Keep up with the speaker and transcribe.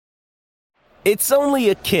It's only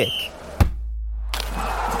a kick,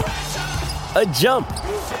 a jump,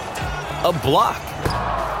 a block.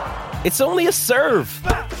 It's only a serve.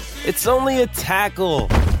 It's only a tackle,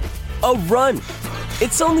 a run.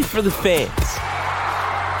 It's only for the fans.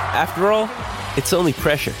 After all, it's only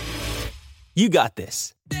pressure. You got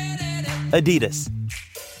this. Adidas.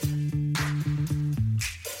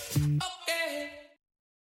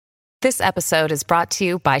 This episode is brought to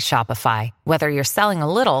you by Shopify. Whether you're selling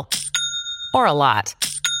a little or a lot,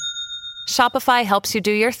 Shopify helps you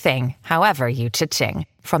do your thing, however you cha-ching.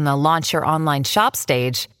 From the launch your online shop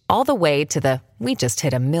stage, all the way to the we just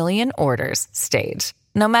hit 1 million orders stage.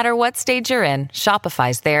 No matter what stage you're in,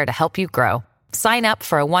 Shopify's there to help you grow. Sign up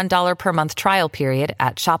for a $1 per month trial period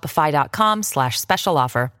at shopify.com/special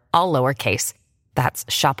offer, all lowercase. That's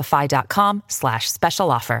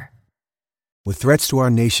shopify.com/special offer. With threats to our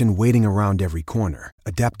nation waiting around every corner,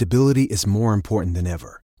 adaptability is more important than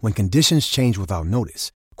ever. When conditions change without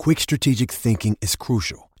notice, quick strategic thinking is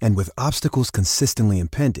crucial. And with obstacles consistently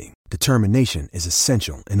impending, determination is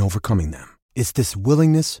essential in overcoming them. It's this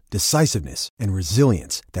willingness, decisiveness, and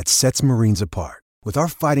resilience that sets Marines apart. With our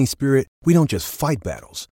fighting spirit, we don't just fight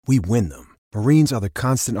battles, we win them. Marines are the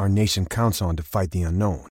constant our nation counts on to fight the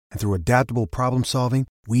unknown. And through adaptable problem solving,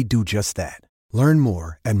 we do just that. Learn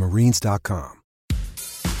more at marines.com.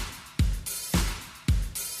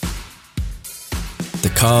 The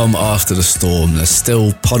calm after the storm. There's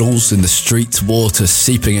still puddles in the street, water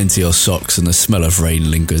seeping into your socks, and the smell of rain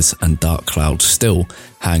lingers, and dark clouds still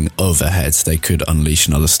hang overhead. They could unleash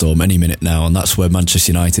another storm any minute now, and that's where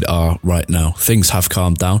Manchester United are right now. Things have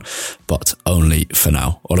calmed down, but only for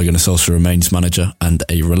now. Ole Gunnar Solskjaer remains manager, and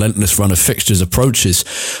a relentless run of fixtures approaches.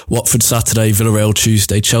 Watford Saturday, Villarreal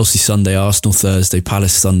Tuesday, Chelsea Sunday, Arsenal Thursday,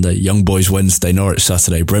 Palace Sunday, Young Boys Wednesday, Norwich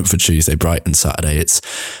Saturday, Brentford Tuesday, Brighton Saturday. It's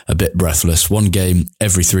a bit breathless. One game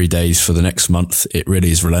every 3 days for the next month. It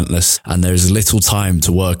really is relentless, and there's little time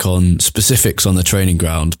to work on specifics on the training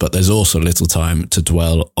ground, but there's also little time to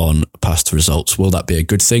dwell on past results. Will that be a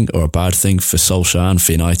good thing or a bad thing for Solskjaer and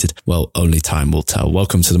for United? Well, only time will tell.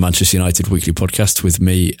 Welcome to the Manchester United Weekly Podcast with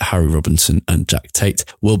me, Harry Robinson, and Jack Tate.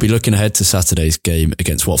 We'll be looking ahead to Saturday's game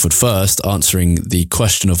against Watford first, answering the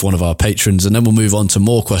question of one of our patrons, and then we'll move on to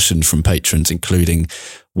more questions from patrons, including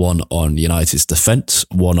one on United's defence,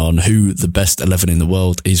 one on who the best 11 in the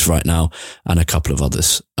world is right now, and a couple of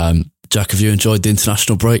others. Jack, have you enjoyed the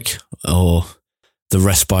international break, or the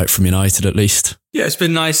respite from United at least? Yeah, it's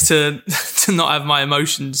been nice to not have my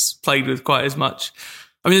emotions played with quite as much.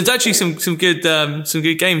 I mean, there's actually some good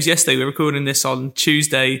games yesterday. We're recording this on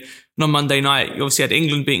Tuesday, and on Monday night, you obviously had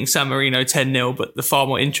England beating San Marino 10-0, but the far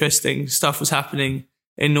more interesting stuff was happening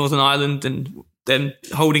in Northern Ireland and then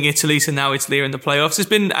holding Italy, so now Italy are in the playoffs. It's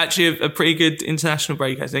been actually a pretty good international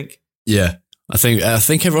break, I think. Yeah, I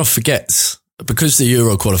think everyone forgets, because the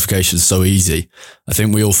Euro qualification is so easy, I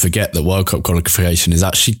think we all forget that World Cup qualification is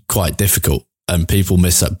actually quite difficult, and people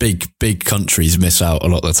miss out. Big countries miss out a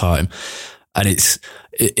lot of the time. And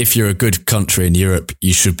if you're a good country in Europe,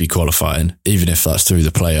 you should be qualifying, even if that's through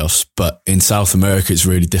the playoffs. But in South America, it's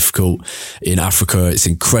really difficult. In Africa, it's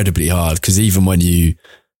incredibly hard, because even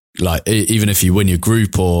if you win your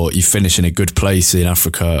group or you finish in a good place in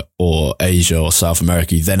Africa or Asia or South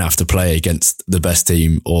America, you then have to play against the best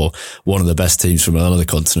team or one of the best teams from another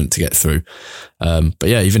continent to get through. But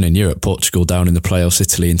yeah, even in Europe, Portugal down in the playoffs,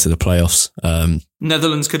 Italy into the playoffs.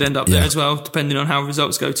 Netherlands could end up there as well, depending on how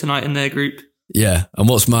results go tonight in their group. Yeah, and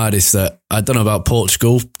what's mad is that, I don't know about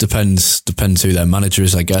Portugal, depends who their manager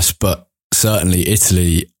is, I guess, but certainly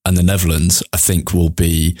Italy and the Netherlands, I think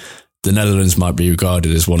the Netherlands might be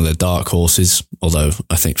regarded as one of the dark horses, although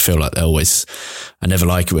I feel like I never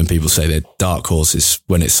like it when people say they're dark horses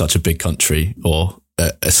when it's such a big country or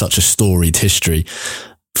such a storied history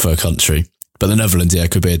for a country. But the Netherlands,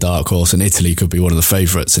 could be a dark horse, and Italy could be one of the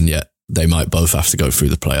favourites, and yet they might both have to go through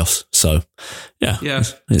the playoffs. So yeah.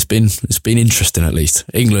 It's been interesting, at least.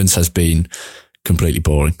 England's has been completely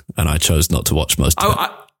boring, and I chose not to watch most of it.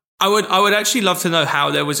 I would actually love to know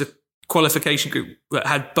how there was a qualification group that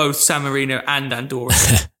had both San Marino and Andorra.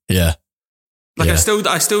 Yeah. I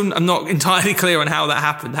still am not entirely clear on how that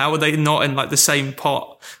happened. How were they not in the same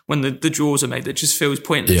pot when the draws are made? It just feels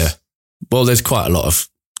pointless. Yeah. Well, there's quite a lot of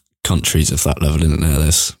countries of that level, isn't there?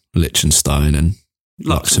 There's Liechtenstein and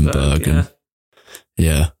Luxembourg and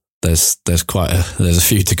there's a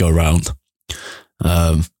few to go around.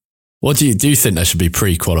 What do you think there should be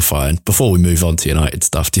pre-qualifying before we move on to United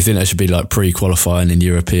stuff? Do you think there should be pre-qualifying in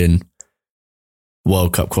European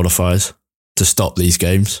World Cup qualifiers to stop these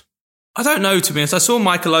games? I don't know, to be honest. I saw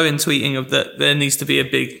Michael Owen tweeting of that there needs to be a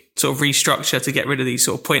big sort of restructure to get rid of these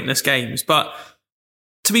sort of pointless games. But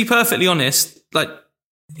to be perfectly honest, like,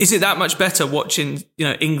 is it that much better watching,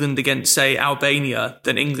 England against, say, Albania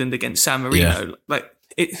than England against San Marino? Yeah. Like,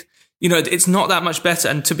 it's not that much better.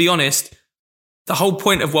 And to be honest, the whole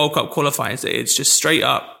point of World Cup qualifying is that it's just straight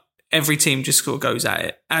up, every team just sort of goes at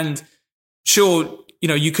it. And sure,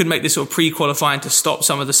 you could make this sort of pre-qualifying to stop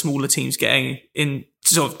some of the smaller teams getting in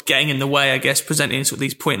the way, I guess, presenting sort of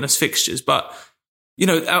these pointless fixtures. But,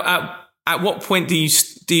 at what point do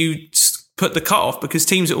you put the cutoff? Because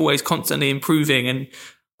teams are always constantly improving, and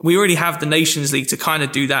we already have the Nations League to kind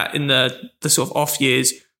of do that in the sort of off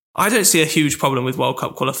years. I don't see a huge problem with World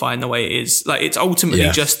Cup qualifying the way it is. Like, it's ultimately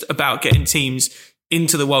just about getting teams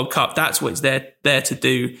into the World Cup. That's what it's there to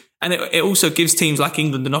do. And it also gives teams like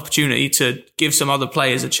England an opportunity to give some other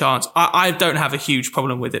players a chance. I don't have a huge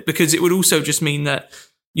problem with it, because it would also just mean that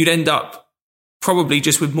you'd end up probably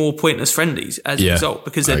just with more pointless friendlies as a result,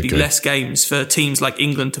 because there'd be less games for teams like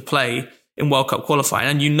England to play in World Cup qualifying.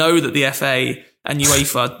 And that the FA and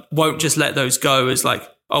UEFA won't just let those go as like,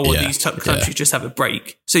 these countries just have a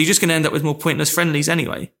break. So you're just going to end up with more pointless friendlies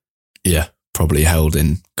anyway. Yeah, probably held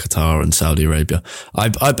in Qatar and Saudi Arabia.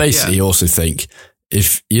 I basically also think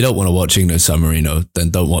if you don't want to watch England San Marino, then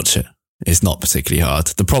don't watch it. It's not particularly hard.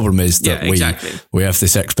 The problem is that we have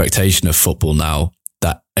this expectation of football now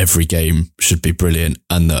that every game should be brilliant,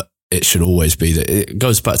 and that it should always be that. It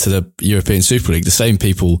goes back to the European Super League. The same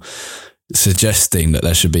people suggesting that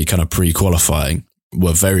there should be kind of pre-qualifying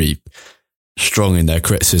were very strong in their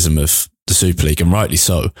criticism of the Super League, and rightly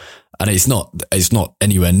so. And it's not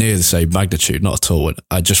anywhere near the same magnitude, not at all.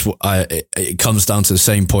 It comes down to the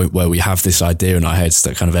same point where we have this idea in our heads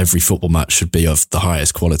that kind of every football match should be of the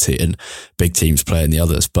highest quality and big teams playing the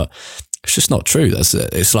others. But it's just not true.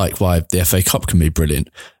 It's like why the FA Cup can be brilliant.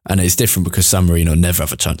 And it's different because San Marino never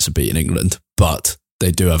have a chance of beating England, but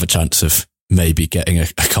they do have a chance of maybe getting a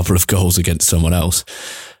couple of goals against someone else.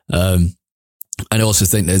 And I also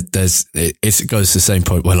think it goes to the same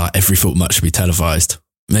point where like every football match should be televised.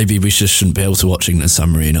 Maybe we just shouldn't be able to watch England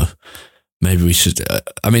San Marino. Maybe we should.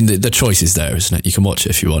 The choice is there, isn't it? You can watch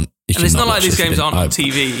it if you want. And it's not like these games aren't on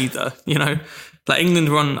TV either, Like England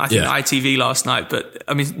were on, I think, ITV last night, but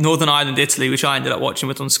Northern Ireland, Italy, which I ended up watching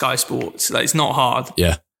with on Sky Sports. Like, it's not hard.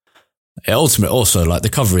 Yeah. Ultimately, also, like the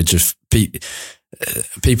coverage of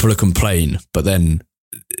people who complain, but then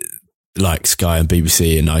like Sky and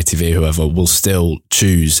BBC and ITV, whoever, will still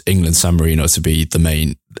choose England San Marino to be the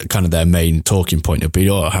main, kind of their main talking point. It'll be,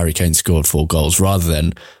 Harry Kane scored 4 goals, rather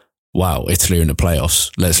than, wow, Italy are in the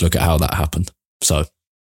playoffs. Let's look at how that happened. So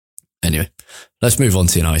anyway, let's move on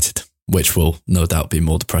to United, which will no doubt be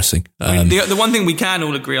more depressing. The one thing we can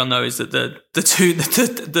all agree on, though, is that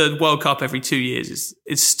the World Cup every 2 years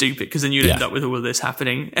is stupid, because then you'd end up with all of this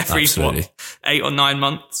happening every 8 or 9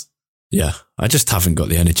 months. Yeah, I just haven't got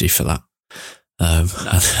the energy for that.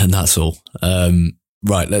 And that's all.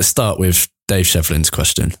 Right, let's start with Dave Shevlin's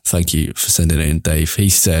question. Thank you for sending it in, Dave. He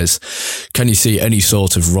says, can you see any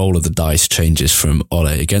sort of roll of the dice changes from Ole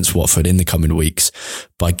against Watford in the coming weeks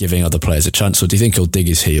by giving other players a chance, or do you think he'll dig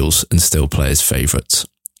his heels and still play his favourites?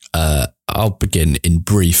 I'll begin in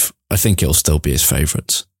brief. I think it'll still be his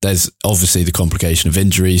favourites. There's obviously the complication of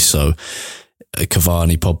injuries, so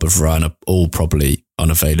Cavani, Pogba, Varane are all probably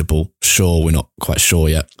unavailable. Sure, we're not quite sure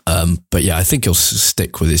yet. But yeah, I think he'll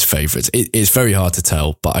stick with his favourites. It's very hard to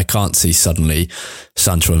tell, but I can't see suddenly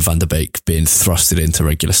Sancho and Van der Beek being thrusted into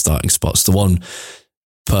regular starting spots. The one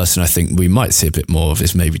person I think we might see a bit more of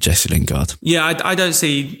is maybe Jesse Lingard. Yeah, I don't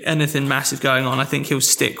see anything massive going on. I think he'll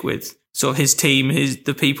stick with sort of his team,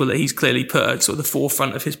 the people that he's clearly put at sort of the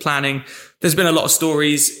forefront of his planning. There's been a lot of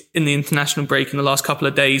stories in the international break in the last couple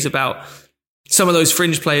of days about some of those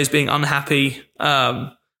fringe players being unhappy,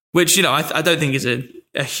 which, I don't think is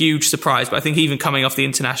a huge surprise. But I think even coming off the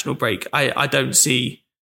international break, I don't see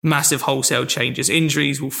massive wholesale changes.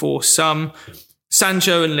 Injuries will force some.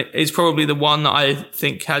 Sancho is probably the one that I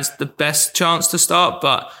think has the best chance to start.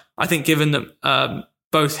 But I think given that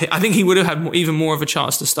I think he would have had even more of a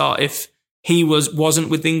chance to start if he wasn't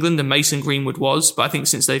with England and Mason Greenwood was. But I think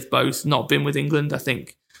since they've both not been with England, I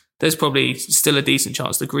think there's probably still a decent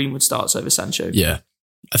chance that Greenwood starts over Sancho. Yeah.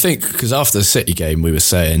 I think because after the City game, we were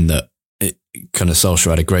saying that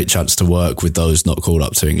Solskjaer had a great chance to work with those not called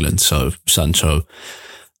up to England. So Sancho,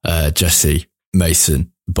 Jesse,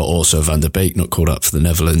 Mason, but also Van der Beek not called up for the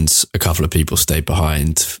Netherlands. A couple of people stayed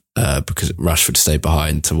behind because Rashford stayed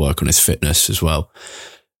behind to work on his fitness as well.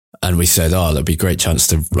 And we said, there'd be a great chance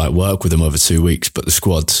to work with them over 2 weeks. But the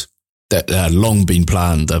squad, there had long been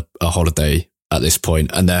planned a holiday at this point,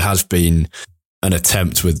 and there has been an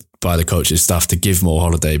attempt by the coaching staff to give more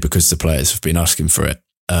holiday because the players have been asking for it.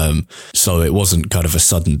 So it wasn't kind of a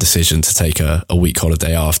sudden decision to take a week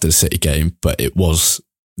holiday after the City game, but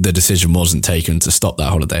the decision wasn't taken to stop that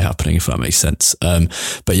holiday happening, if that makes sense.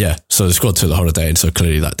 But yeah, so the squad took the holiday, and so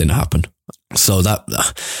clearly that didn't happen. So that,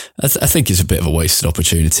 I think is a bit of a wasted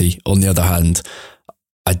opportunity. On the other hand,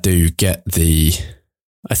 I think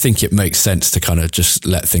it makes sense to kind of just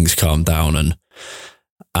let things calm down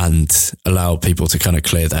and allow people to kind of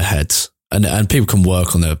clear their heads. And people can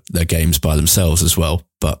work on their games by themselves as well.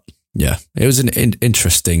 But yeah, it was an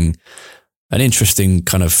interesting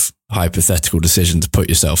kind of hypothetical decision to put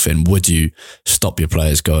yourself in. Would you stop your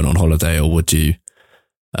players going on holiday, or would you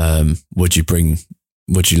let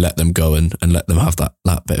them go and let them have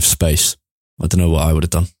that bit of space? I don't know what I would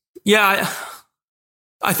have done. Yeah,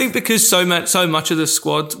 I think because so much of the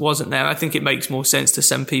squad wasn't there, I think it makes more sense to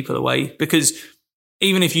send people away, because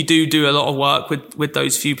even if you do a lot of work with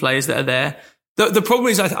those few players that are there, the problem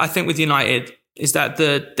is, I think with United, is that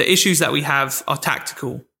the issues that we have are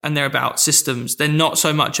tactical, and they're about systems. They're not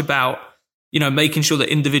so much about, making sure that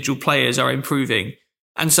individual players are improving.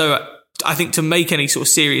 And so I think to make any sort of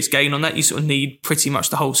serious gain on that, you sort of need pretty much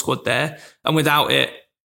the whole squad there. And without it,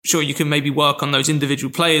 sure, you can maybe work on those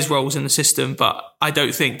individual players' roles in the system, but I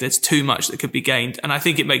don't think there's too much that could be gained. And I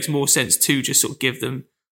think it makes more sense to just sort of give them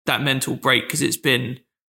that mental break, because it's been,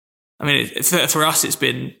 for us, it's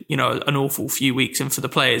been, an awful few weeks. And for the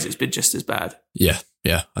players, it's been just as bad. Yeah,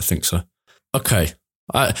 I think so. Okay.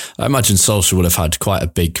 I imagine Solskjaer will have had quite a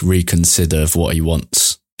big reconsider of what he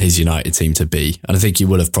wants his United team to be. And I think he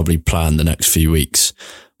would have probably planned the next few weeks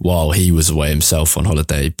while he was away himself on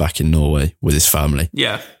holiday back in Norway with his family.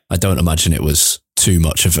 Yeah. I don't imagine it was too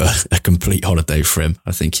much of a complete holiday for him.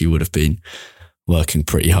 I think he would have been working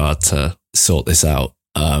pretty hard to sort this out.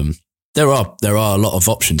 There are a lot of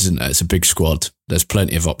options, isn't there? It's a big squad. There's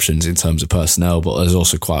plenty of options in terms of personnel, but there's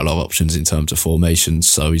also quite a lot of options in terms of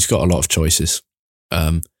formations. So he's got a lot of choices.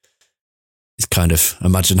 It's kind of,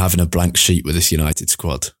 imagine having a blank sheet with this United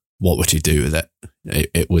squad. What would you do with it?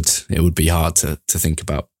 It would be hard to think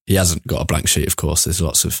about. He hasn't got a blank sheet, of course. There's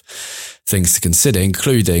lots of things to consider,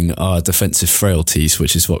 including our defensive frailties,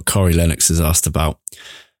 which is what Corey Lennox has asked about.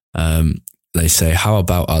 They say, how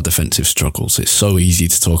about our defensive struggles? It's so easy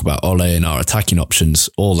to talk about Ole and our attacking options,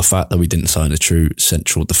 or the fact that we didn't sign a true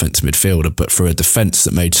central defensive midfielder. But for a defence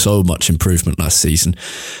that made so much improvement last season,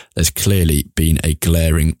 there's clearly been a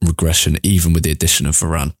glaring regression, even with the addition of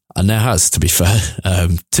Varane. And there has, to be fair,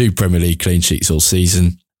 2 Premier League clean sheets all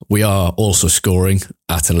season. We are also scoring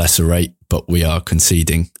at a lesser rate, but we are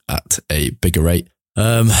conceding at a bigger rate.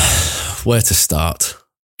 Where to start?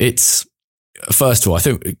 First of all, I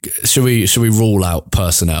think, should we rule out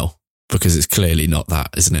personnel? Because it's clearly not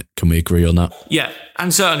that, isn't it? Can we agree on that? Yeah,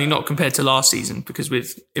 and certainly not compared to last season, because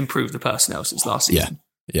we've improved the personnel since last season.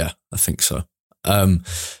 Yeah, I think so.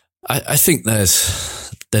 I think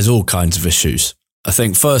there's all kinds of issues. I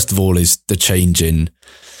think first of all is the change in.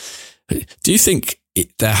 Do you think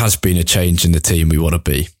there has been a change in the team we want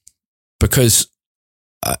to be? Because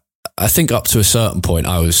I think up to a certain point,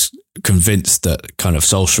 I was convinced that kind of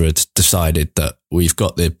Solskjaer had decided that we've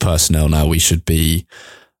got the personnel now, we should be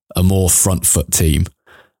a more front foot team.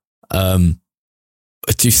 Do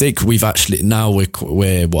you think we've actually, now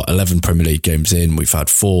we're 11 Premier League games in, we've had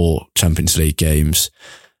 4 Champions League games,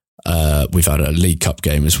 we've had a League Cup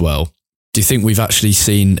game as well. Do you think we've actually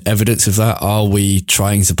seen evidence of that? Are we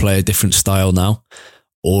trying to play a different style now?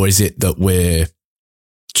 Or is it that we're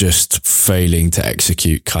just failing to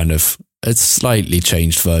execute kind of a slightly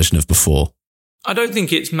changed version of before? I don't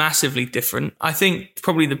think it's massively different. I think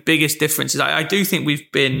probably the biggest difference is I do think we've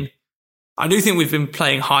been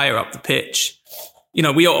playing higher up the pitch.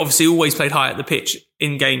 We obviously always played high at the pitch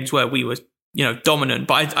in games where we were, dominant.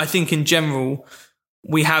 But I think in general,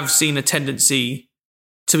 we have seen a tendency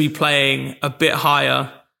to be playing a bit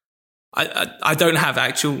higher. I don't have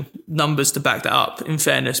actual numbers to back that up, in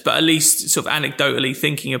fairness, but at least sort of anecdotally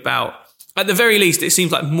thinking about, at the very least, it seems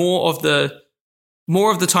like more of the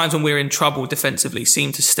times when we're in trouble defensively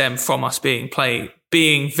seem to stem from us being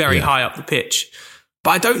very high up the pitch.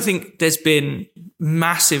 But I don't think there's been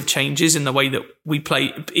massive changes in the way that we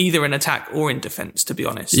play either in attack or in defense, to be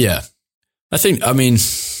honest. Yeah.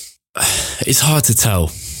 It's hard to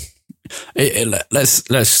tell.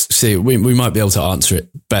 Let's see. We might be able to answer it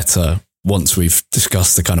better once we've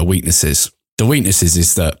discussed the kind of weaknesses. The weaknesses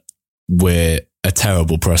is that we're a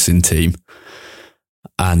terrible pressing team,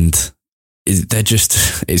 and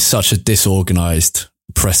it's such a disorganized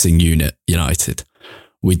pressing unit, United.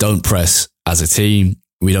 We don't press as a team.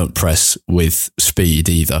 We don't press with speed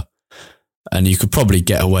either. And you could probably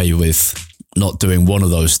get away with not doing one of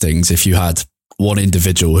those things if you had one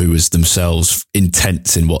individual who was themselves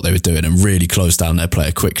intense in what they were doing and really closed down their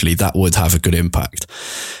player quickly, that would have a good impact.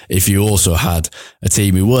 If you also had a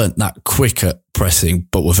team who weren't that quick at pressing,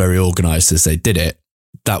 but were very organised as they did it,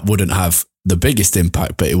 that wouldn't have the biggest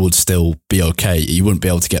impact, but it would still be okay. You wouldn't be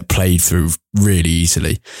able to get played through really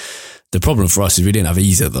easily. The problem for us is we didn't have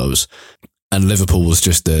either of those. And Liverpool was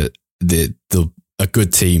just a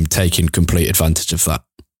good team taking complete advantage of that.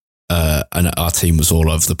 And our team was all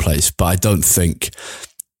over the place. But I don't think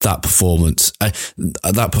that performance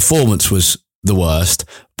was the worst,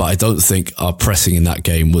 but I don't think our pressing in that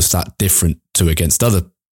game was that different to against other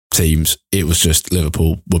teams. It was just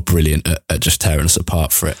Liverpool were brilliant at just tearing us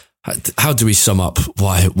apart for it. How do we sum up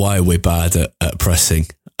why are we bad at pressing?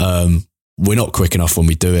 We're not quick enough when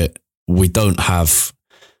we do it. We don't have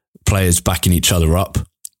players backing each other up.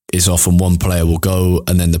 It's often one player will go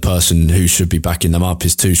and then the person who should be backing them up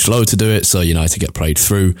is too slow to do it, so United get played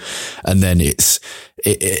through. And then it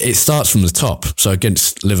starts from the top. So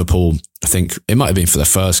against Liverpool, I think it might have been for their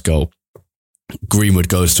first goal, Greenwood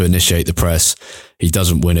goes to initiate the press. He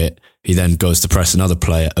doesn't win it. He then goes to press another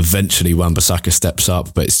player. Eventually, Wan-Bissaka steps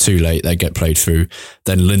up, but it's too late. They get played through.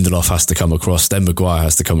 Then Lindelof has to come across. Then Maguire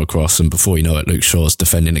has to come across. And before you know it, Luke Shaw's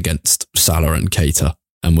defending against Salah and Keita.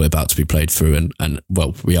 And we're about to be played through. And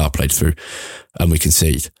we are played through and we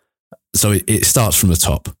concede. So it starts from the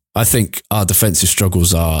top. I think our defensive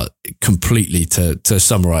struggles are completely, to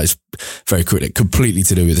summarise very quickly, completely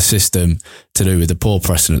to do with the system, to do with the poor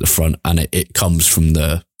pressing at the front, and it comes from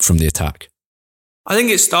the attack. I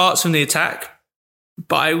think it starts from the attack,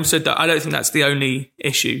 but I don't think that's the only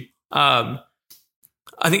issue. I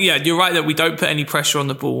think, you're right that we don't put any pressure on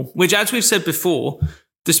the ball, which, as we've said before,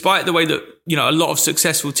 despite the way that, a lot of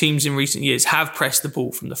successful teams in recent years have pressed the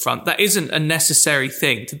ball from the front, that isn't a necessary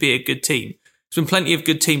thing to be a good team. There's been plenty of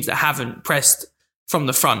good teams that haven't pressed from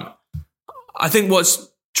the front. I think what's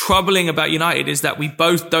troubling about United is that we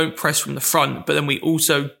both don't press from the front, but then we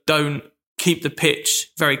also don't keep the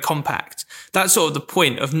pitch very compact. That's sort of the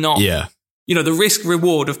point of not, the risk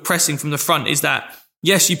reward of pressing from the front is that,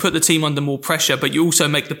 yes, you put the team under more pressure, but you also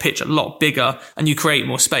make the pitch a lot bigger and you create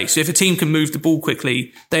more space. So if a team can move the ball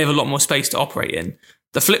quickly, they have a lot more space to operate in.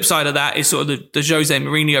 The flip side of that is sort of the Jose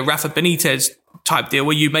Mourinho, Rafa Benitez type deal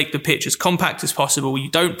where you make the pitch as compact as possible, you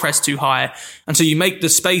don't press too high, and so you make the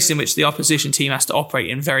space in which the opposition team has to operate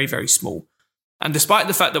in very, very small. And despite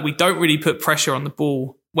the fact that we don't really put pressure on the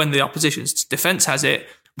ball when the opposition's defence has it,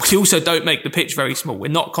 we also don't make the pitch very small. We're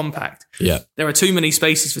not compact. Yeah. There are too many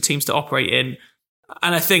spaces for teams to operate in.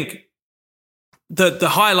 And I think the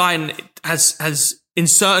high line has in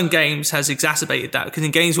certain games has exacerbated that, because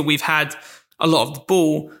in games where we've had a lot of the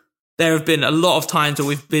ball, there have been a lot of times where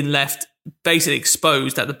we've been left basically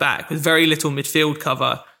exposed at the back with very little midfield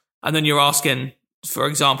cover. And then you're asking, for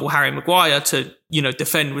example, Harry Maguire to,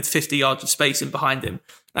 defend with 50 yards of space in behind him.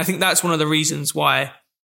 And I think that's one of the reasons why,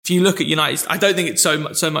 if you look at United, I don't think it's so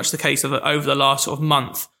much the case of over the last sort of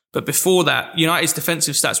month, but before that, United's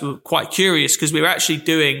defensive stats were quite curious because we were actually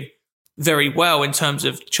doing very well in terms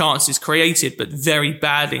of chances created, but very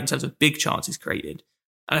badly in terms of big chances created.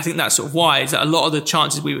 And I think that's sort of why, is that a lot of the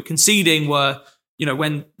chances we were conceding were,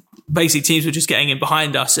 when basically teams were just getting in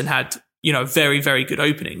behind us and had, very, very good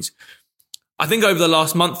openings. I think over the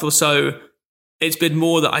last month or so, it's been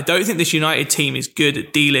more that I don't think this United team is good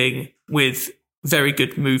at dealing with very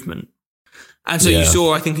good movement. And so you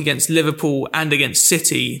saw, I think, against Liverpool and against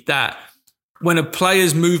City, that when a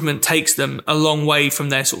player's movement takes them a long way from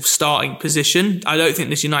their sort of starting position, I don't think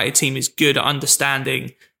this United team is good at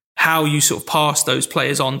understanding how you sort of pass those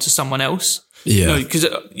players on to someone else. Yeah. Because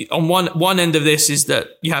on one end of this is that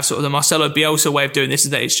you have sort of the Marcelo Bielsa way of doing this,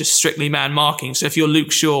 is that it's just strictly man marking. So if you're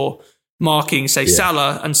Luke Shaw marking, say,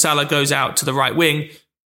 Salah, and Salah goes out to the right wing,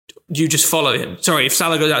 you just follow him. Sorry, if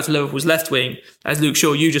Salah goes out to Liverpool's left wing as Luke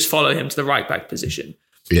Shaw, you just follow him to the right back position.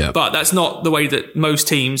 Yeah. But that's not the way that most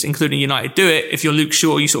teams, including United, do it. If you're Luke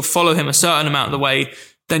Shaw, you sort of follow him a certain amount of the way,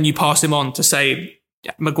 then you pass him on to, say,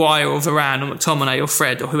 Maguire or Varane or McTominay or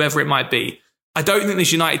Fred or whoever it might be. I don't think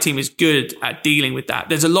this United team is good at dealing with that.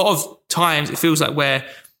 There's a lot of times it feels like where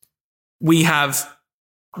we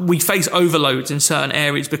face overloads in certain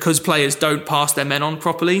areas because players don't pass their men on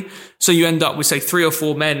properly. So you end up with, say, 3 or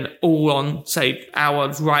 4 men all on, say, our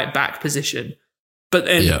right back position. But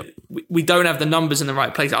then we don't have the numbers in the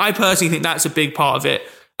right place. I personally think that's a big part of it.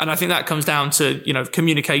 And I think that comes down to,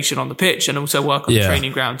 communication on the pitch and also work on the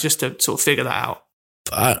training ground just to sort of figure that out.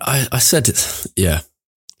 I said it. Yeah.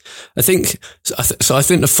 I think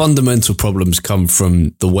the fundamental problems come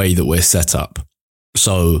from the way that we're set up.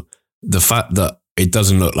 So the fact that it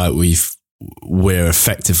doesn't look like we're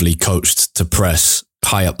effectively coached to press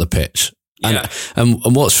high up the pitch.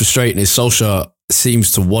 And what's frustrating is Solskjaer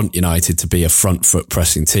seems to want United to be a front foot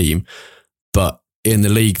pressing team, but in the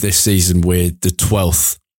league this season, we're the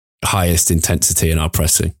 12th highest intensity in our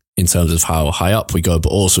pressing in terms of how high up we go, but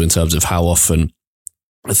also in terms of how often,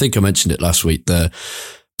 I think I mentioned it last week, the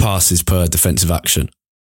passes per defensive action,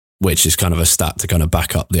 which is kind of a stat to kind of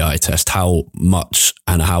back up the eye test. How much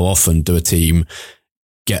and how often do a team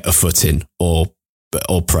get a foot in or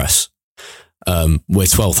press? We're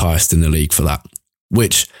 12th highest in the league for that,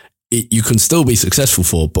 which you can still be successful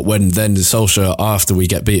for. But when then Solskjaer, after we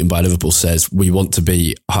get beaten by Liverpool, says we want to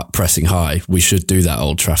be pressing high, we should do that at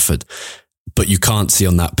Old Trafford. But you can't see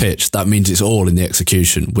on that pitch. That means it's all in the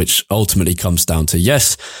execution, which ultimately comes down to,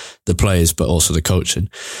 yes, the players, but also the coaching.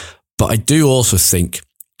 But I do also think,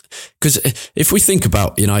 because if we think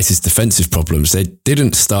about United's defensive problems, they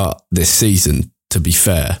didn't start this season, to be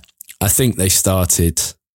fair. I think they started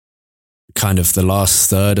kind of the last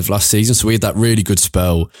third of last season. So we had that really good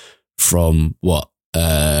spell from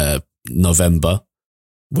November,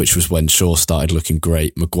 which was when Shaw started looking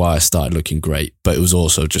great, Maguire started looking great, but it was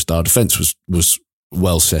also just our defence was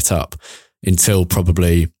well set up until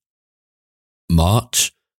probably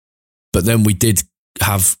March. But then we did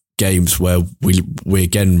have games where we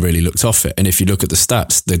again really looked off it. And if you look at the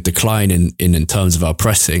stats, the decline in terms of our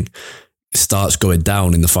pressing starts going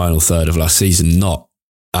down in the final third of last season, not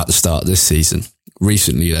at the start of this season.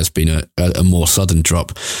 Recently, there's been a more sudden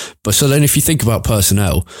drop. But so then if you think about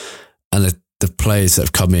personnel and the players that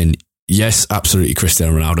have come in, yes, absolutely,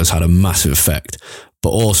 Cristiano Ronaldo's had a massive effect, but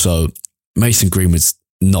also Mason Greenwood's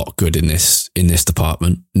not good in this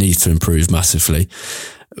department, needs to improve massively.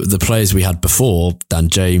 The players we had before, Dan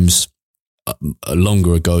James,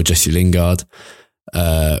 longer ago, Jesse Lingard,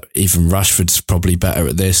 even Rashford's probably better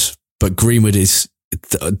at this, but Greenwood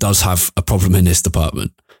does have a problem in this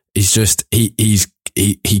department. He's just,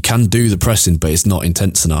 he can do the pressing, but it's not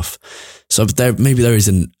intense enough. So maybe there is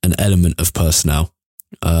an element of personnel.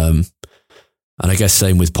 And I guess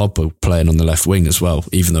same with Pogba playing on the left wing as well,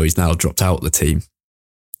 even though he's now dropped out of the team.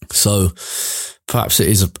 So perhaps it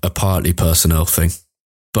is a partly personnel thing.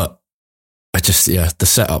 But the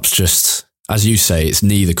setup's just, as you say, it's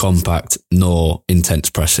neither compact nor intense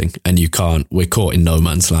pressing. And we're caught in no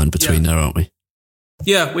man's land between there, aren't we?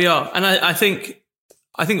 Yeah, we are. And I think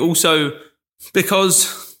also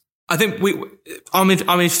because I think our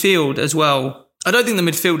midfield as well, I don't think the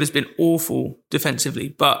midfield has been awful defensively,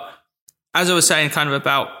 but as I was saying kind of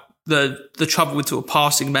about the trouble with sort of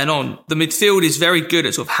passing men on, the midfield is very good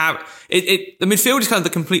at sort of the midfield is kind of the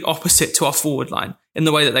complete opposite to our forward line in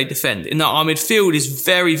the way that they defend. In that our midfield is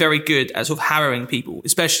very, very good at sort of harrowing people,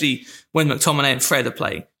 especially when McTominay and Fred are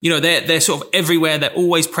playing. You know, they're sort of everywhere. They're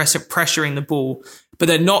always pressuring the ball, but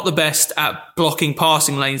they're not the best at blocking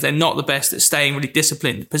passing lanes. They're not the best at staying really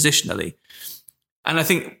disciplined positionally. And I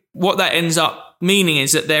think what that ends up meaning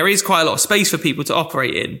is that there is quite a lot of space for people to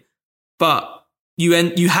operate in, but you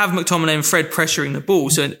have McTominay and Fred pressuring the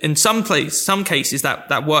ball. So in some cases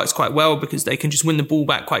that works quite well because they can just win the ball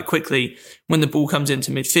back quite quickly when the ball comes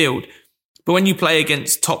into midfield. But when you play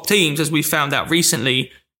against top teams, as we found out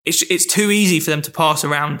recently, it's too easy for them to pass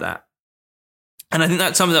around that. And I think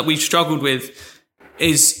that's something that we've struggled with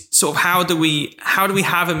is sort of how do we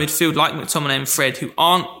have a midfield like McTominay and Fred who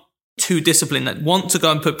aren't too disciplined, that want to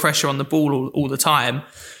go and put pressure on the ball all the time.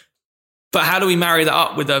 But how do we marry that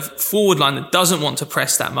up with a forward line that doesn't want to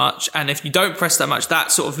press that much? And if you don't press that much, that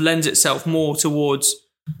sort of lends itself more towards,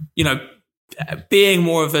 you know, being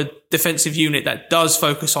more of a defensive unit that does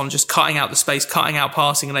focus on just cutting out the space, cutting out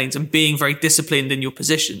passing lanes and being very disciplined in your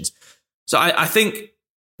positions. So I think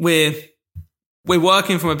we're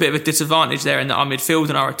working from a bit of a disadvantage there in that our midfield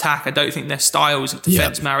and our attack, I don't think their styles of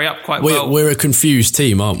defence marry up quite well. We're a confused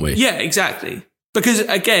team, aren't we? Yeah, exactly. Because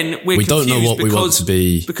again, we don't know what we want to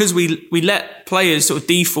be. Because we let players sort of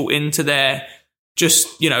default into their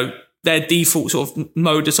default sort of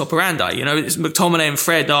modus operandi. You know, it's McTominay and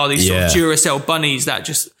Fred are these sort of Duracell bunnies that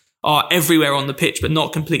just are everywhere on the pitch, but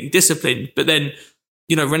not completely disciplined. But then,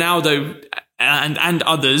 you know, Ronaldo and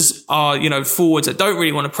others are, you know, forwards that don't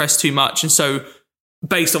really want to press too much. And so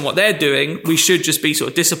based on what they're doing, we should just be sort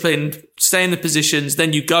of disciplined, stay in the positions,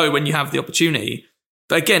 then you go when you have the opportunity.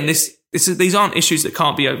 But again, these aren't issues that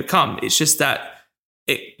can't be overcome. It's just that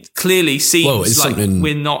it clearly seems like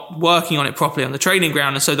we're not working on it properly on the training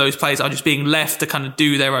ground. And so those players are just being left to kind of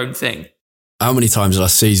do their own thing. How many times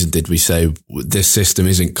last season did we say this system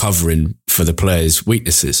isn't covering for the players'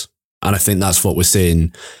 weaknesses? And I think that's what we're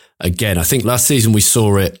seeing again. I think last season we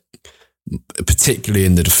saw it particularly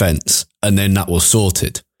in the defence, and then that was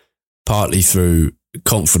sorted partly through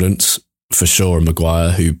confidence for Shaw and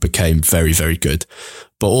Maguire, who became very, very good.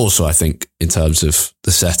 But also, I think, in terms of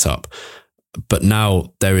the setup. But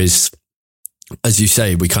now there is, as you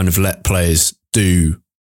say, we kind of let players do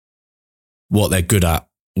what they're good at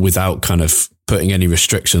without kind of putting any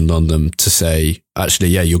restriction on them to say, actually,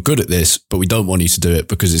 yeah, you're good at this, but we don't want you to do it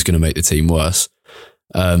because it's going to make the team worse.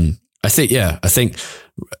 I think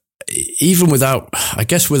even without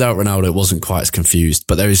Ronaldo, it wasn't quite as confused,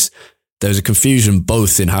 but there's a confusion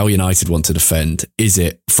both in how United want to defend. Is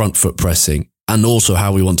it front foot pressing, and also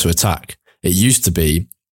how we want to attack? It used to be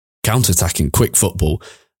counter-attacking, quick football.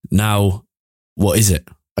 Now, what is it?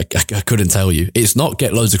 I couldn't tell you. It's not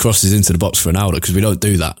get loads of crosses into the box for Ronaldo, because we don't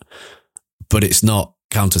do that. But it's not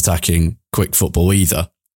counter-attacking, quick football either.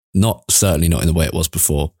 Certainly not in the way it was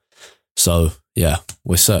before. So, yeah,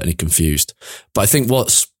 we're certainly confused. But I think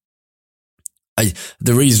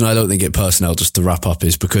the reason I don't think it personnel, just to wrap up,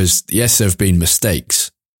 is because, yes, there have been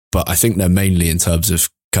mistakes, but I think they're mainly in terms of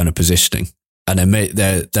kind of positioning. And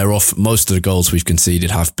they're off. Most of the goals we've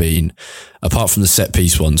conceded have been, apart from the set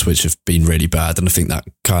piece ones, which have been really bad. And I think that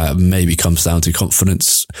kind of maybe comes down to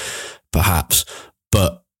confidence, perhaps.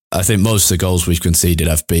 But I think most of the goals we've conceded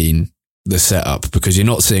have been the setup, because you're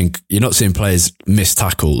not seeing players miss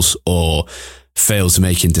tackles or fail to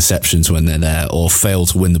make interceptions when they're there, or fail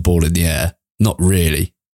to win the ball in the air. Not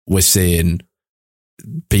really. We're seeing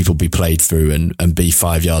people be played through and be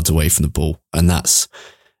 5 yards away from the ball, and that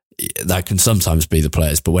can sometimes be the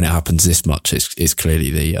players, but when it happens this much, it's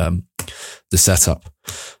clearly the setup.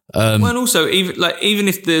 Well, and also even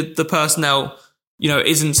if the personnel,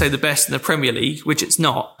 isn't, say, the best in the Premier League, which it's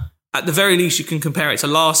not, at the very least you can compare it to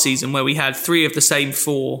last season, where we had three of the same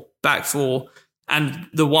back four, and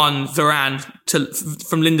the one Varane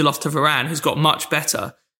from Lindelof to Varane has got much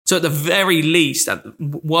better. So at the very least, at the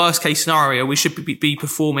worst case scenario, we should be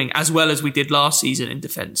performing as well as we did last season in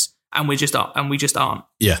defence, and we just aren't.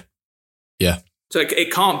 Yeah. So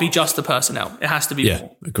it can't be just the personnel; it has to be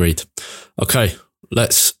more. Agreed. Okay,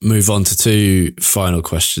 let's move on to two final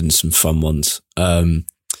questions, some fun ones.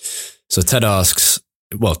 So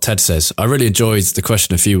Ted says, I really enjoyed the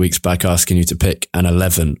question a few weeks back asking you to pick an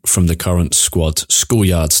 11 from the current squad,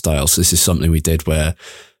 schoolyard style. So this is something we did where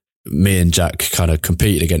me and Jack kind of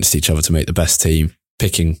competed against each other to make the best team,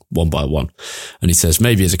 picking one by one. And he says,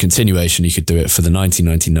 maybe as a continuation, you could do it for the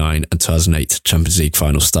 1999 and 2008 Champions League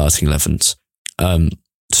final starting 11s.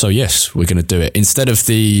 So yes, we're going to do it. Instead of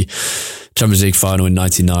the Champions League final in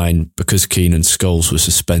 99, because Keane and Scholes were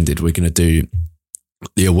suspended, we're going to do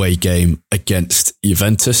the away game against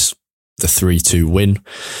Juventus, the 3-2 win.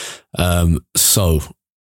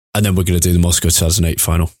 And then we're going to do the Moscow 2008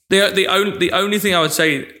 final. The only thing I would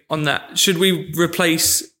say on that, should we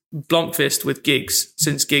replace Blomqvist with Giggs,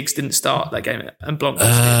 since Giggs didn't start that game and Blomqvist did?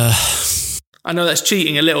 I know that's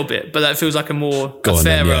cheating a little bit, but that feels like a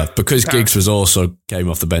fairer. Because Giggs came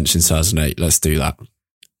off the bench in 2008. Let's do that.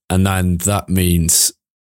 And then that means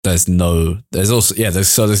there's no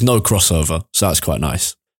crossover. So that's quite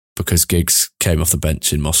nice, because Giggs came off the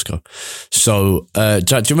bench in Moscow. So,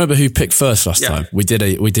 Jack, do you remember who picked first last time? We did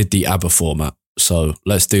the ABBA format. So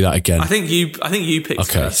let's do that again. I think you picked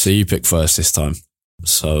first. Okay, so you picked first this time.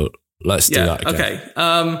 So let's do that again.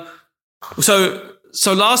 Okay.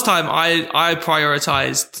 So last time I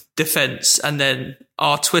prioritized defense, and then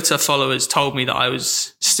our Twitter followers told me that I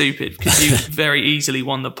was stupid, because you very easily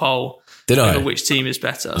won the poll. Did I? Over which team is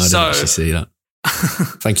better. I didn't actually see that.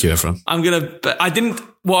 Thank you, everyone.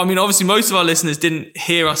 Obviously most of our listeners didn't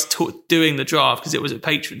hear us doing the draft because it was a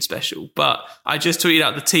Patreon special, but I just tweeted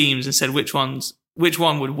out the teams and said which one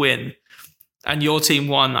would win. And your team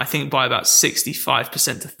won, I think, by about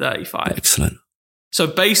 65% to 35%. Excellent. So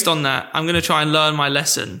based on that, I'm going to try and learn my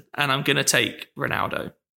lesson, and I'm going to take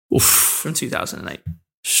Ronaldo from 2008.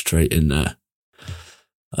 Straight in there.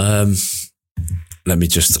 Let me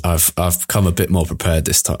just, I've come a bit more prepared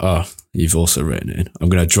this time. Oh, you've also written it in. I'm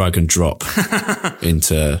going to drag and drop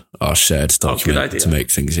into our shared document to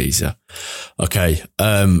make things easier. Okay.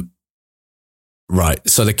 Right.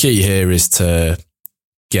 So the key here is to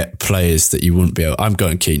get players that you wouldn't be able. I'm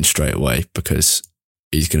going Keane straight away, because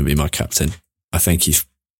he's going to be my captain. I think he's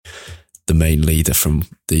the main leader from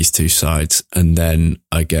these two sides. And then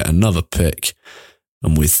I get another pick,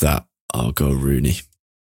 and with that, I'll go Rooney.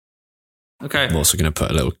 Okay. I'm also going to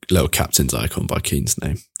put a little captain's icon by Keane's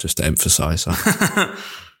name, just to emphasise that.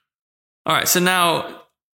 All right. So now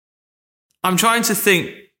I'm trying to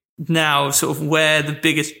think now sort of where the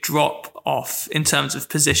biggest drop off in terms of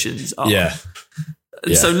positions are. Yeah.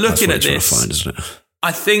 So looking at this, find, isn't it?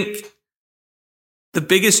 I think the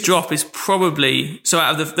biggest drop is probably, so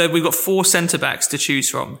out of we've got four centre backs to choose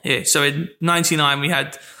from here. So in 99, we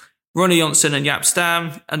had Ronnie Johnsen and Jaap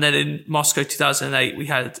Stam. And then in Moscow 2008, we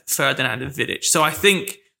had Ferdinand and Vidic. So I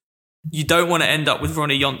think you don't want to end up with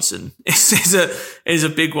Ronnie Johnsen. Is a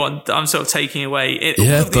big one that I'm sort of taking away.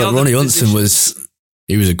 But Ronnie Johnsen was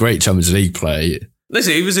a great Champions League player.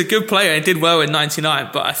 Listen, he was a good player. He did well in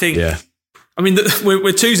 99, but I think, I mean,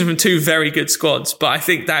 we're choosing from two very good squads, but I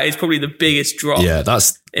think that is probably the biggest drop. Yeah,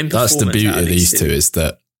 that's the beauty of these two, is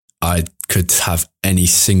that I could have any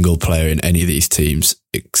single player in any of these teams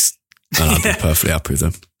and I'd be perfectly happy with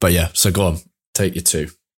them. But yeah, so go on, take your two.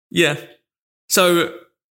 Yeah. So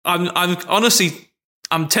I'm honestly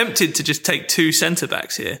tempted to just take two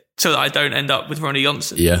centre-backs here so that I don't end up with Ronnie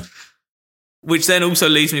Johnsen. Yeah. Which then also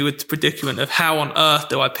leaves me with the predicament of how on earth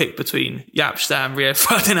do I pick between Jaap Stam, Rio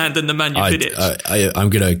Ferdinand and Nemanja Vidic?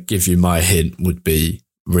 I'm going to give you my hint would be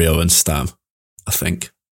Rio and Stam, I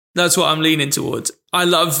think. That's what I'm leaning towards. I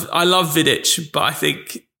love Vidic, but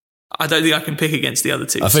I don't think I can pick against the other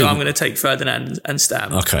two. So I'm going to take Ferdinand and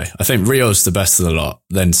Stam. Okay. I think Rio's the best of the lot,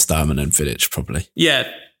 then Stam and then Vidic probably.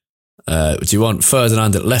 Yeah. Do you want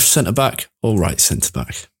Ferdinand at left centre-back or right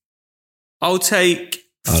centre-back? I'll take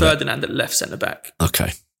Ferdinand at left centre-back.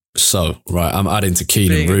 Okay. So, right, I'm adding to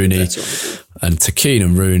Keane and Rooney. And to Keane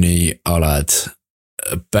and Rooney, I'll add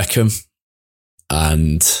Beckham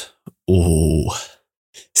and...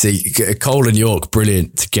 See, Cole and York,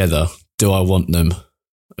 brilliant together. Do I want them?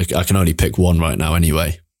 I can only pick one right now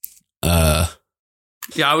anyway. I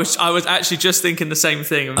was actually just thinking the same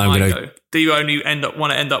thing. Do you only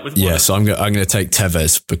want to end up with one? Yeah, so I'm going to take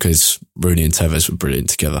Tevez because Rooney and Tevez were brilliant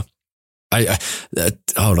together.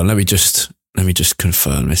 Hold on, let me just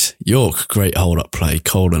confirm this. York, great hold-up play.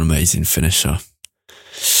 Cole, an amazing finisher.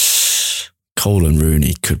 Cole and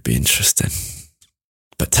Rooney could be interesting.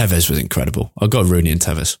 But Tevez was incredible. I've got Rooney and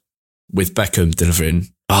Tevez with Beckham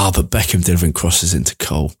delivering. But Beckham delivering crosses into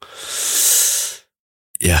Cole.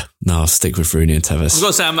 Yeah, no, I'll stick with Rooney and Tevez. I've got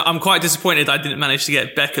to say, I'm quite disappointed I didn't manage to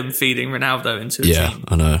get Beckham feeding Ronaldo into a team. Yeah,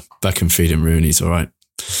 I know. Beckham feeding Rooney's all right.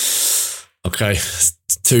 Okay,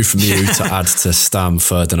 two from you to add to Stam,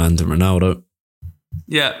 Ferdinand and Ronaldo.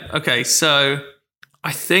 Yeah, okay, so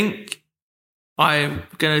I think I'm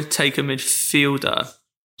going to take a midfielder.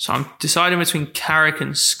 So I'm deciding between Carrick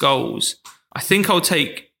and Scholes. I think I'll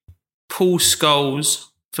take Paul Scholes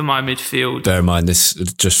for my midfield. Bear in mind, this,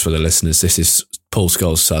 just for the listeners, this is Paul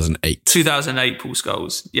Scholes 2008. 2008 Paul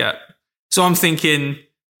Scholes, yeah. So I'm thinking,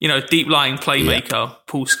 deep-lying playmaker,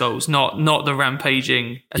 Paul Scholes, not the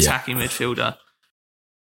rampaging, attacking midfielder.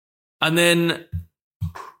 And then,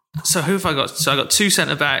 so who have I got? So I got two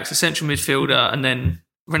centre-backs, a central midfielder, and then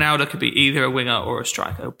Ronaldo could be either a winger or a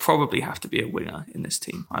striker. It'll probably have to be a winger in this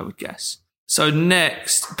team, I would guess. So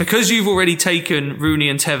next, because you've already taken Rooney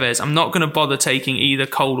and Tevez, I'm not going to bother taking either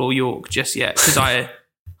Cole or York just yet, because I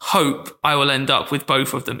hope I will end up with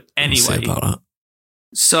both of them anyway.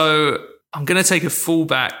 So I'm going to take a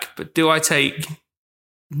fullback, but do I take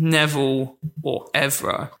Neville or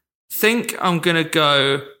Evra? I think I'm going to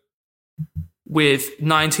go with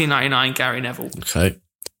 1999 Gary Neville. Okay.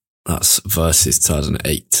 That's versus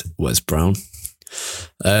 2008 Wes Brown.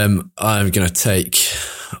 I'm going to take...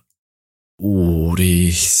 I'm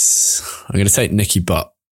going to take Nicky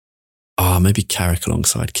Butt. Maybe Carrick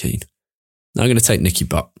alongside Keane. No, I'm going to take Nicky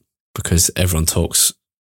Butt because everyone talks...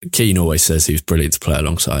 Keane always says he was brilliant to play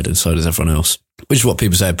alongside, and so does everyone else, which is what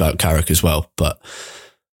people say about Carrick as well. But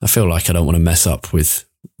I feel like I don't want to mess up with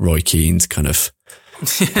Roy Keane's kind of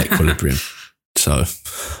equilibrium. So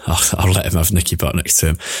I'll let him have Nicky Butt next to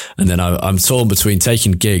him. And then I'm torn between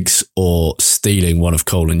taking Giggs or stealing one of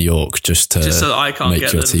Cole and York just so that I can't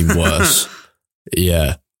make your team worse.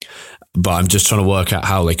 Yeah. But I'm just trying to work out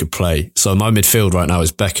how they could play. So my midfield right now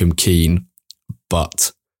is Beckham, Keane,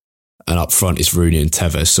 Butt, and up front is Rooney and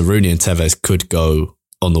Tevez. So Rooney and Tevez could go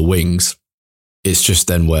on the wings. It's just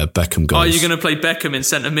then where Beckham goes. Are you going to play Beckham in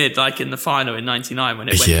centre mid like in the final in 99 when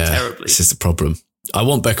it went terribly? This is the problem. I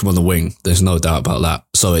want Beckham on the wing. There's no doubt about that.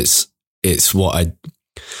 So it's what I...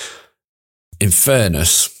 In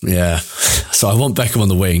fairness, yeah. So I want Beckham on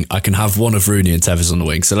the wing. I can have one of Rooney and Tevez on the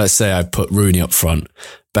wing. So let's say I put Rooney up front,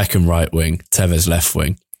 Beckham right wing, Tevez left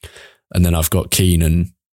wing, and then I've got Keane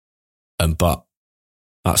and Butt.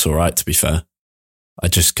 That's all right, to be fair. I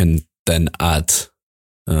just can then add...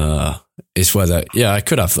 it's whether... Yeah, I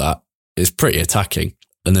could have that. It's pretty attacking.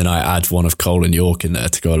 And then I add one of Cole and York in there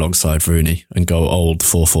to go alongside Rooney and go old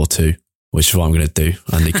 4-4-2, which is what I'm going to do.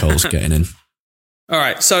 Andy Cole's getting in. All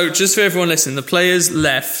right. So just for everyone listening, the players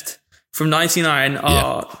left from 99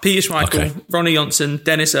 are Peter Schmeichel, Ronnie Johnsen,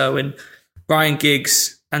 Dennis Irwin, Ryan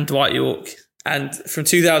Giggs, and Dwight York. And from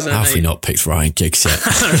 2008... How have we not picked Ryan Giggs yet?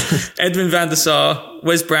 Edwin van der Sar,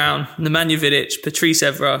 Wes Brown, Nemanja Vidic, Patrice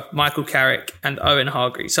Evra, Michael Carrick, and Owen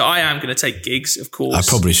Hargreaves. So I am going to take Giggs, of course. I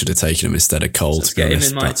probably should have taken him instead of Cole, to be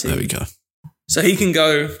honest, but there we go. So he can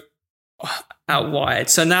go out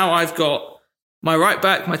wide. So now I've got my right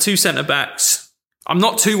back, my two centre-backs. I'm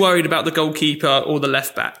not too worried about the goalkeeper or the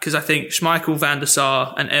left back because I think Schmeichel, van der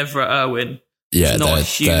Sar, and Evra Irwin is not a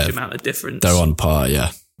huge amount of difference. They're on par,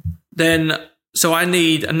 yeah. Then... So I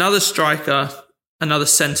need another striker, another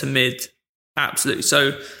centre mid, absolutely.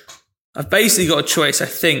 So I've basically got a choice, I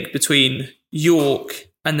think, between York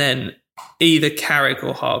and then either Carrick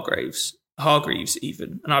or Hargreaves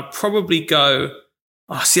even. And I'd probably go,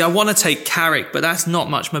 I want to take Carrick, but that's not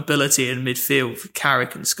much mobility in midfield for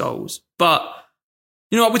Carrick and Scholes. But,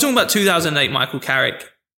 you know what, we're talking about 2008 Michael Carrick.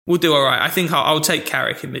 We'll do all right. I think I'll take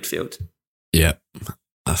Carrick in midfield. Yeah,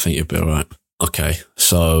 I think you'll be all right. Okay,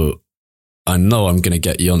 so... I know I'm going to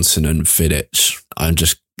get Johnson and Vidic. I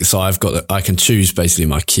can choose basically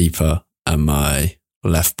my keeper and my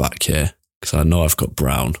left back here because I know I've got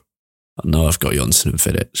Brown. I know I've got Johnson and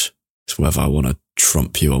Vidic. It's whether I want to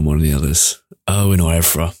trump you on one of the others. Irwin or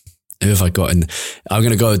Evra. Who have I got in? I'm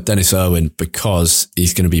going to go with Dennis Irwin because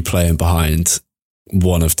he's going to be playing behind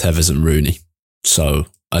one of Tevez and Rooney. So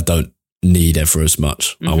I don't need Evra as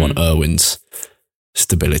much. I want Irwin's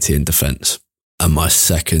stability in defence. And my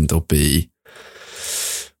second will be,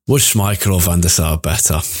 was Schmeichel or Van der Sar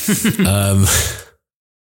better?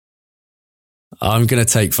 I'm going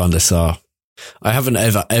to take Van der Sar. I haven't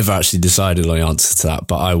ever actually decided on the answer to that,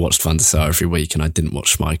 but I watched Van der Sar every week and I didn't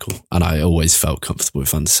watch Schmeichel. And I always felt comfortable with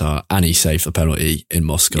Van der Sar. And he saved the penalty in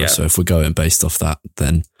Moscow. Yeah. So if we're going based off that,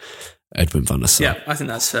 then Edwin van der Sar. Yeah, I think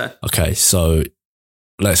that's fair. Okay, so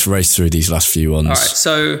let's race through these last few ones. All right,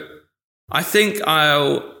 so I think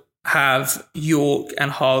I'll have York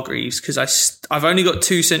and Hargreaves because I've only got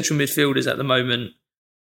two central midfielders at the moment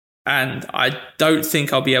and I don't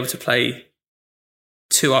think I'll be able to play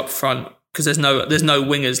two up front because there's no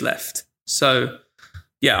wingers left. So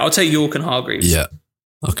yeah, I'll take York and Hargreaves. Yeah.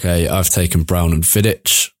 Okay, I've taken Brown and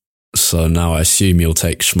Vidic. So now I assume you'll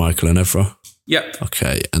take Schmeichel and Evra. Yep.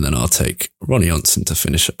 Okay, and then I'll take Ronnie Johnson to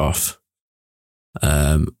finish it off.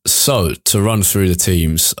 So to run through the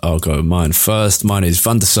teams, I'll go mine first. Mine is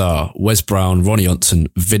Van der Sar, Wes Brown, Ronnie Johnson,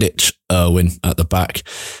 Vidic, Irwin at the back.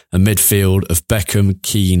 A midfield of Beckham,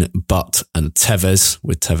 Keane, Butt and Tevez,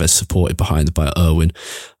 with Tevez supported behind by Irwin.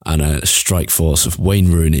 And a strike force of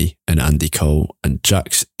Wayne Rooney and Andy Cole. And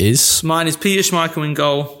Jack's is? Mine is Peter Schmeichel in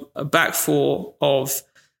goal. A back four of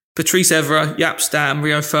Patrice Evra, Jaap Stam,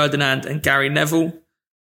 Rio Ferdinand and Gary Neville.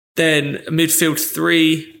 Then a midfield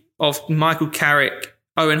three of Michael Carrick,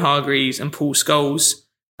 Owen Hargreaves and Paul Scholes.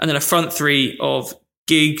 And then a front three of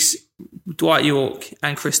Giggs, Dwight York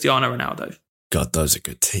and Cristiano Ronaldo. God, those are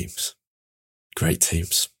good teams. Great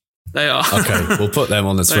teams. They are. Okay, we'll put them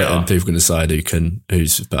on the Twitter and people can decide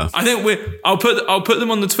who's better. I think I'll put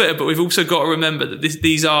them on the Twitter, but we've also got to remember that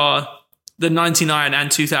these are the 99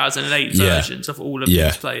 and 2008 versions of all of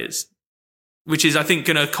these players. Which is, I think,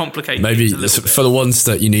 going to complicate maybe things a little bit. For the ones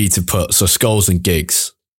that you need to put, so Scholes and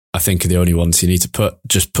Giggs, I think are the only ones you need to put.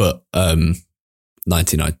 Just put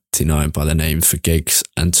 1999 by the name for Giggs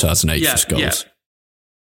and 2008 for Scholes. Yeah.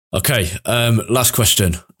 Okay, last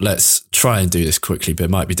question. Let's try and do this quickly, but it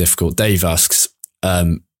might be difficult. Dave asks,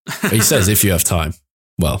 he says, if you have time,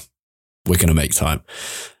 well, we're going to make time.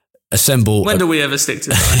 When do we ever stick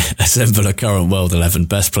to time? Assemble a current World 11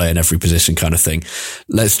 best player in every position kind of thing.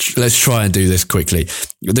 Let's try and do this quickly.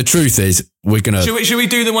 The truth is, we're going to... Should we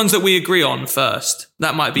do the ones that we agree on first?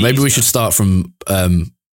 That might be Maybe easier. We should start from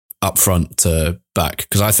up front to back,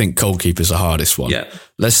 because I think goalkeeper's the hardest one. Yeah.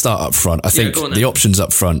 Let's start up front. I think the options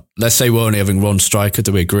up front, let's say we're only having one striker.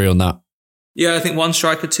 Do we agree on that? Yeah, I think one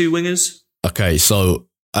striker, two wingers. Okay, so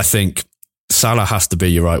I think Salah has to be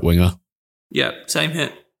your right winger. Yeah, same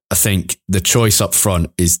here. I think the choice up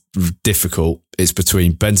front is difficult. It's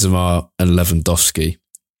between Benzema and Lewandowski.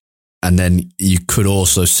 And then you could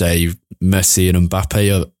also say Messi and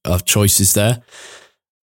Mbappe are choices there.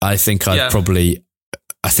 I think I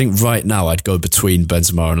think right now I'd go between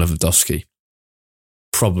Benzema and Lewandowski.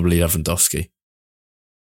 Probably Lewandowski.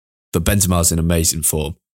 But Benzema's in amazing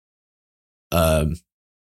form. But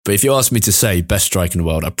if you ask me to say best striker in the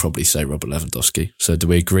world, I'd probably say Robert Lewandowski. So do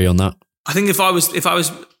we agree on that? I think if I was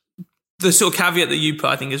the sort of caveat that you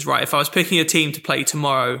put, I think is right. If I was picking a team to play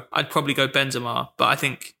tomorrow, I'd probably go Benzema, but I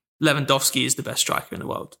think Lewandowski is the best striker in the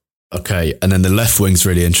world. Okay, and then the left wing's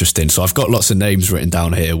really interesting. So I've got lots of names written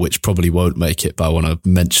down here, which probably won't make it, but I want to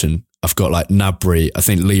mention. I've got like Gnabry. I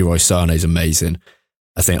think Leroy Sané is amazing.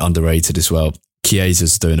 I think underrated as well.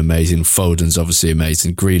 Chiesa's doing amazing. Foden's obviously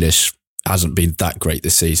amazing. Grealish hasn't been that great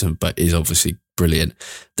this season, but is obviously brilliant.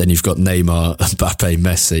 Then you've got Neymar, Mbappe,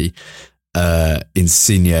 Messi,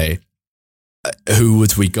 Insigne. Who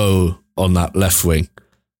would we go on that left wing?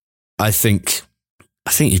 I think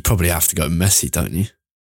you probably have to go Messi, don't you?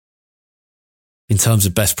 In terms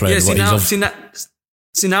of best player,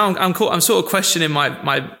 now I'm sort of questioning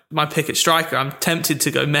my pick at striker. I'm tempted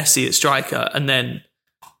to go Messi at striker and then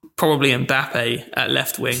probably Mbappe at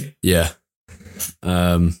left wing. Yeah.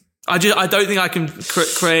 I don't think I can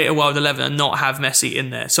create a wild 11 and not have Messi in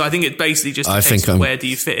there. So I think it basically just a case of where do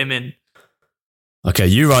you fit him in. Okay,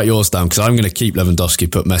 you write yours down because I'm going to keep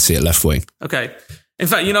Lewandowski, put Messi at left wing. Okay. In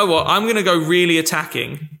fact, you know what? I'm going to go really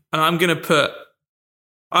attacking and I'm going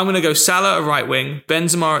to go Salah at right wing,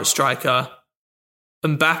 Benzema at striker,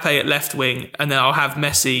 Mbappe at left wing, and then I'll have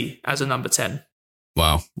Messi as a number 10.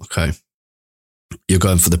 Wow, okay. You're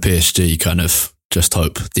going for the PSG kind of just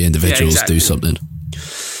hope the individuals do something.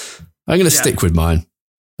 I'm going to stick with mine.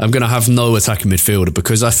 I'm going to have no attacking midfielder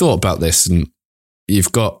because I thought about this and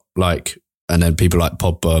you've got and then people like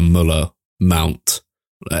Pogba, Muller, Mount.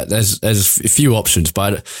 There's a few options,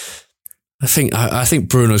 but I think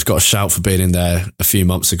Bruno's got a shout for being in there a few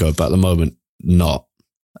months ago, but at the moment, not.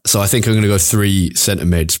 So I think I'm going to go 3 centre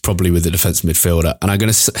mids, probably with a defensive midfielder. And I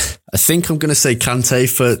think I'm going to say Kante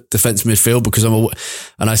for defensive midfield because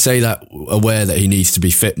and I say that aware that he needs to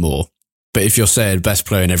be fit more. But if you're saying best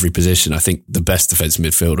player in every position, I think the best defensive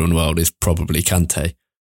midfielder in the world is probably Kante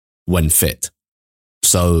when fit.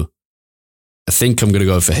 So I think I'm going to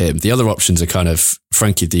go for him. The other options are kind of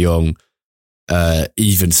Frankie de Jong,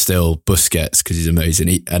 even still Busquets because he's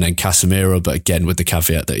amazing, and then Casemiro, but again with the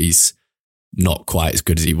caveat that he's not quite as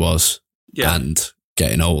good as he was and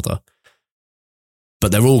getting older.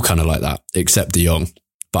 But they're all kind of like that, except de Jong.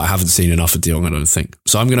 But I haven't seen enough of de Jong, I don't think.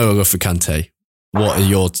 So I'm going to go for Kante. What are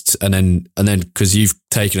your and then because you've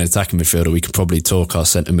taken an attacking midfielder, we can probably talk our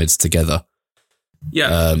centre mids together.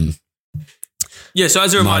 Yeah. So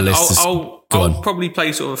as a reminder, I'll probably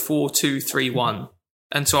play sort of 4-2-3-1,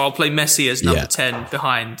 and so I'll play Messi as number 10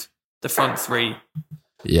 behind the front 3.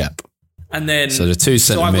 Yep. And then so the 2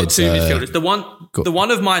 centre mids. So I've got 2 midfielders. The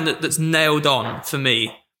one of mine that's nailed on for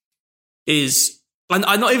me is, and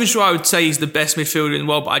I'm not even sure I would say he's the best midfielder in the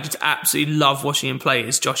world, but I just absolutely love watching him play,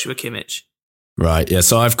 is Joshua Kimmich. Right, yeah.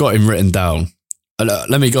 So I've got him written down.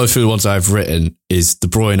 Let me go through the ones I've written. Is De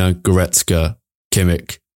Bruyne, Goretzka,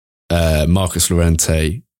 Kimmich, Marcus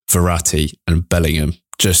Llorente, Verratti, and Bellingham.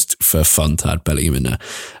 Just for fun to add Bellingham in there.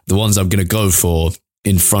 The ones I'm going to go for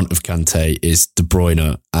in front of Kante is De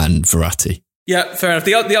Bruyne and Verratti. Yeah, fair enough.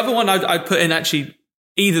 The other one I'd put in actually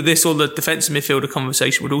either this or the defensive midfielder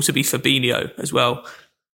conversation would also be Fabinho as well.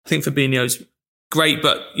 I think Fabinho's great,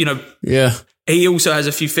 but he also has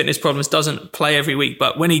a few fitness problems, doesn't play every week,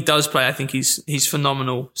 but when he does play, I think he's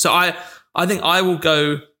phenomenal. So I think I will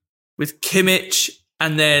go with Kimmich,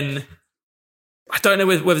 and then I don't know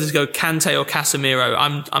whether to go Kante or Casemiro.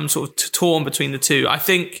 I'm sort of torn between the two. I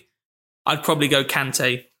think I'd probably go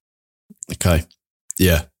Kante. Okay.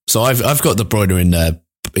 Yeah. So I've got De Bruyne in there.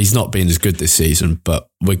 He's not been as good this season, but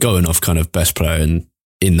we're going off kind of best player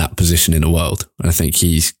in that position in the world. And I think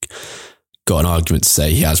he's got an argument to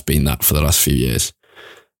say he has been that for the last few years.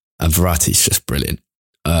 And Verratti's just brilliant.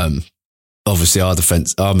 Obviously our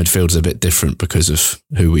midfield's a bit different because of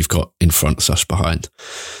who we've got in front / behind.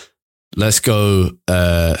 Let's go.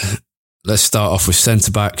 Let's start off with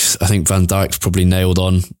centre backs. I think Van Dijk's probably nailed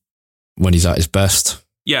on when he's at his best.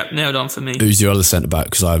 Yeah, nailed on for me. Who's your other centre back?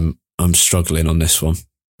 Because I'm struggling on this one.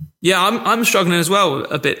 Yeah, I'm struggling as well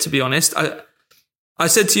a bit, to be honest. I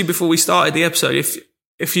said to you before we started the episode,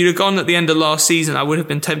 if you'd have gone at the end of last season, I would have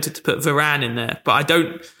been tempted to put Varane in there, but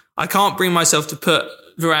I can't bring myself to put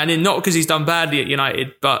Varane in, not because he's done badly at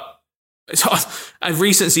United, but a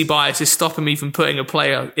recency bias is stopping me from putting a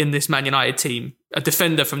player in this Man United team, a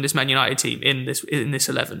defender from this Man United team in this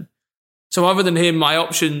 11. So other than him, my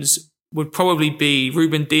options would probably be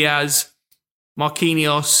Ruben Diaz,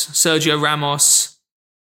 Marquinhos, Sergio Ramos.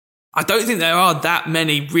 I don't think there are that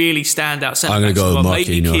many really standout centre backs. I'm going to go with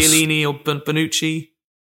Maybe Marquinhos. Chiellini or Bonucci.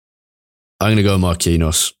 I'm going to go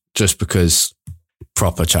Marquinhos just because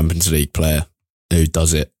proper Champions League player who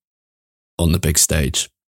does it on the big stage.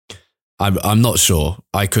 I'm not sure.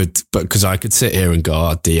 But because I could sit here and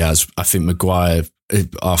go, Diaz. I think Maguire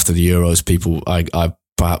after the Euros, people I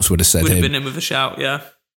perhaps would have said would have him. been in with a shout, yeah.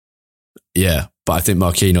 Yeah, but I think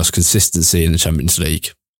Marquinhos' consistency in the Champions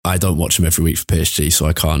League. I don't watch him every week for PSG, so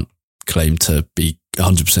I can't claim to be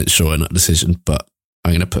 100% sure in that decision. But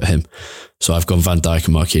I'm going to put him. So I've gone Van Dijk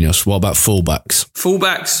and Marquinhos. What about fullbacks?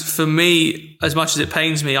 Fullbacks, for me, as much as it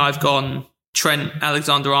pains me, I've gone Trent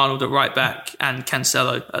Alexander-Arnold at right back and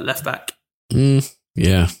Cancelo at left back.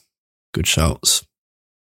 Yeah, good shouts.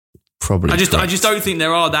 Probably. I just don't think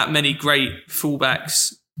there are that many great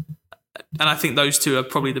fullbacks, and I think those two are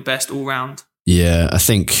probably the best all round. Yeah, I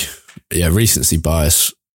think recency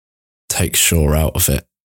bias takes Shaw out of it,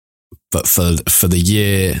 but for the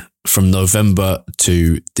year from November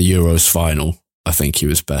to the Euros final, I think he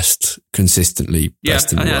was consistently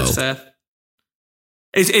best in the world. That's fair.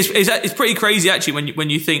 It's pretty crazy actually when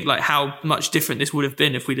you think like how much different this would have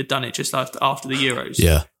been if we'd have done it just after the Euros.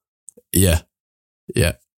 Yeah.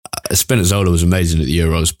 Spinazzola was amazing at the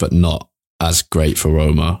Euros, but not as great for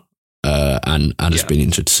Roma, and has been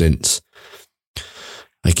injured since.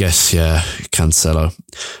 I guess, Cancelo.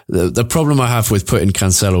 The problem I have with putting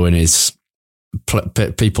Cancelo in is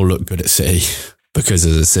people look good at City because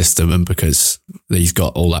of the system and because he's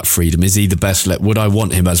got all that freedom. Is he the best? Would I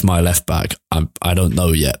want him as my left back? I don't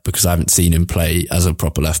know yet because I haven't seen him play as a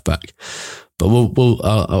proper left back. But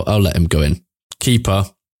I'll let him go in. Keeper,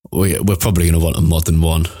 we're probably going to want a modern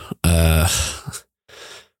one.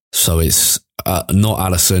 So it's not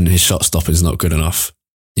Alisson. His shot stopper is not good enough.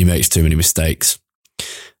 He makes too many mistakes.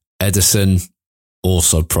 Ederson,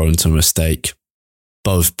 also prone to a mistake.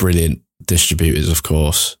 Both brilliant distributors, of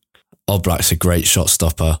course. Oblak's a great shot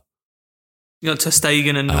stopper. You got Ter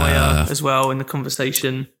Stegen and Neuer as well in the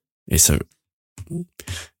conversation. I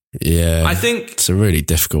think it's a really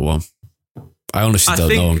difficult one. I honestly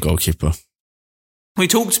don't know on goalkeeper. We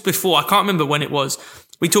talked before, I can't remember when it was.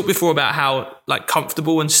 We talked before about how like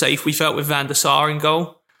comfortable and safe we felt with Van der Sar in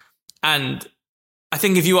goal. And I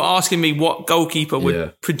think if you were asking me what goalkeeper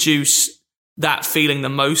would produce that feeling the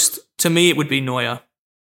most, to me it would be Neuer.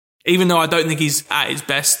 Even though I don't think he's at his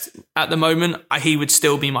best at the moment, he would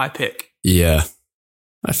still be my pick. Yeah,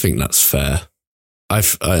 I think that's fair. I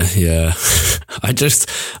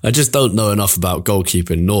just don't know enough about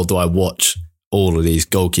goalkeeping, nor do I watch all of these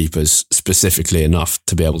goalkeepers specifically enough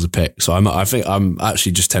to be able to pick. So I think I'm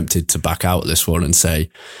actually just tempted to back out this one and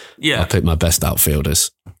say, I'll pick my best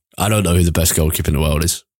outfielders. I don't know who the best goalkeeper in the world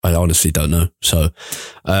is. I honestly don't know. So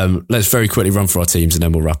let's very quickly run through our teams and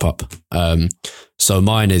then we'll wrap up. So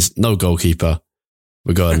mine is no goalkeeper.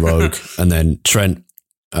 We're going rogue. And then Trent,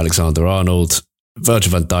 Alexander-Arnold,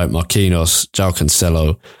 Virgil van Dijk, Marquinhos, João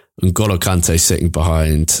Cancelo, N'Golo Kante sitting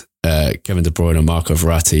behind Kevin De Bruyne and Marco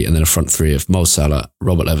Verratti, and then a front three of Mo Salah,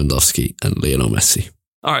 Robert Lewandowski and Lionel Messi.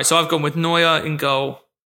 All right, so I've gone with Neuer in goal,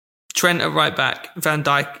 Trent at right back, Van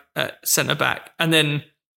Dijk at centre back, and then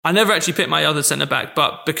I never actually picked my other centre back,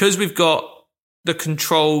 but because we've got the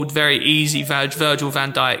controlled, very easy Virgil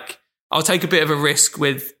van Dijk, I'll take a bit of a risk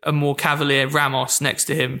with a more cavalier Ramos next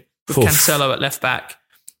to him, with Cancelo at left back.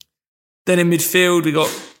 Then in midfield, we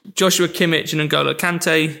got Joshua Kimmich and N'Golo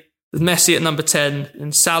Kante, with Messi at number 10,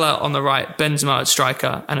 and Salah on the right, Benzema at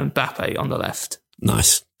striker, and Mbappe on the left.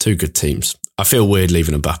 Nice. Two good teams. I feel weird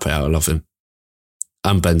leaving Mbappe out. I love him.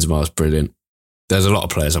 And Benzema is brilliant. There's a lot of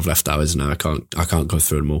players I've left out, isn't there? I can't go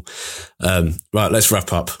through them all. Right, let's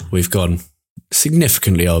wrap up. We've gone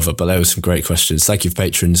significantly over, but there were some great questions. Thank you for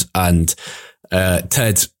patrons. And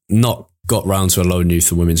Ted not got round to a lone youth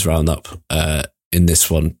and women's roundup in this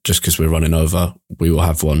one, just because we're running over. We will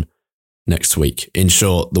have one next week. In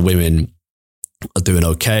short, the women are doing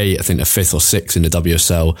okay. I think they're 5th or 6th in the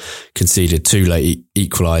WSL, conceded 2 late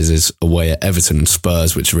equalisers away at Everton and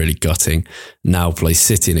Spurs, which are really gutting. Now play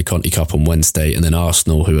City in the Conti Cup on Wednesday, and then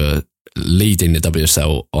Arsenal, who are leading the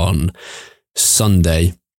WSL, on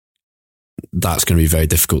Sunday. That's going to be very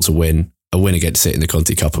difficult to win. A win against City in the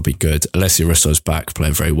Conti Cup would be good. Alessia Russo's back,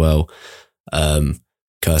 playing very well.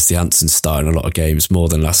 Kirsty Hansen's starting a lot of games, more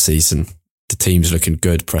than last season. The team's looking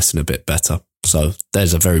good, pressing a bit better. So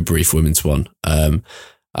there's a very brief women's one.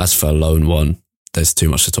 As for a lone one, there's too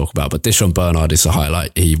much to talk about. But Dishon Bernard is a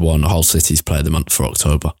highlight. He won Hull City's Player of the Month for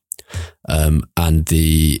October. And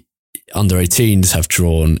the under-18s have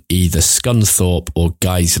drawn either Scunthorpe or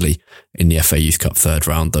Guiseley in the FA Youth Cup third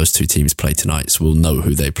round. Those two teams play tonight, so we'll know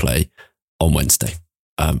who they play on Wednesday.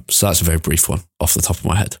 So that's a very brief one off the top of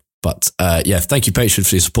my head. But thank you, patrons,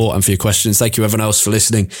 for your support and for your questions. Thank you, everyone else, for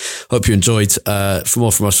listening. Hope you enjoyed. For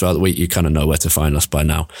more from us throughout the week, you kind of know where to find us by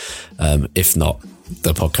now. If not,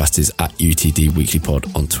 the podcast is at UTD Weekly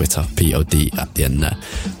Pod on Twitter, POD at the end there.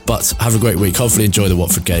 But have a great week. Hopefully enjoy the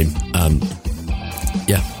Watford game.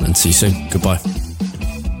 And see you soon. Goodbye.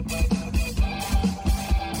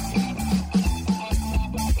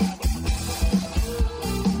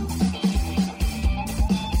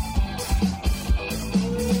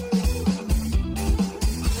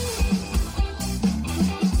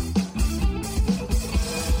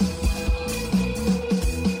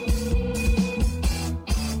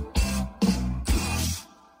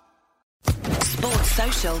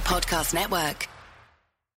 Podcast Network.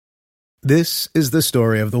 This is the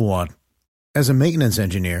story of the one. As a maintenance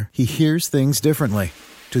engineer, he hears things differently.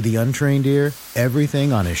 To the untrained ear,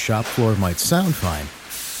 everything on his shop floor might sound fine,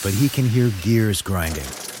 but he can hear gears grinding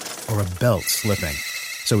or a belt slipping.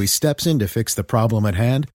 So he steps in to fix the problem at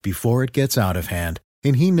hand before it gets out of hand.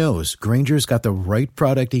 And he knows Grainger's got the right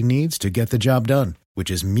product he needs to get the job done,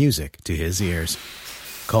 which is music to his ears.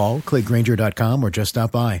 Call, click Grainger.com, or just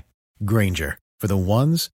stop by. Grainger, for the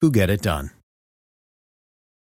ones who get it done.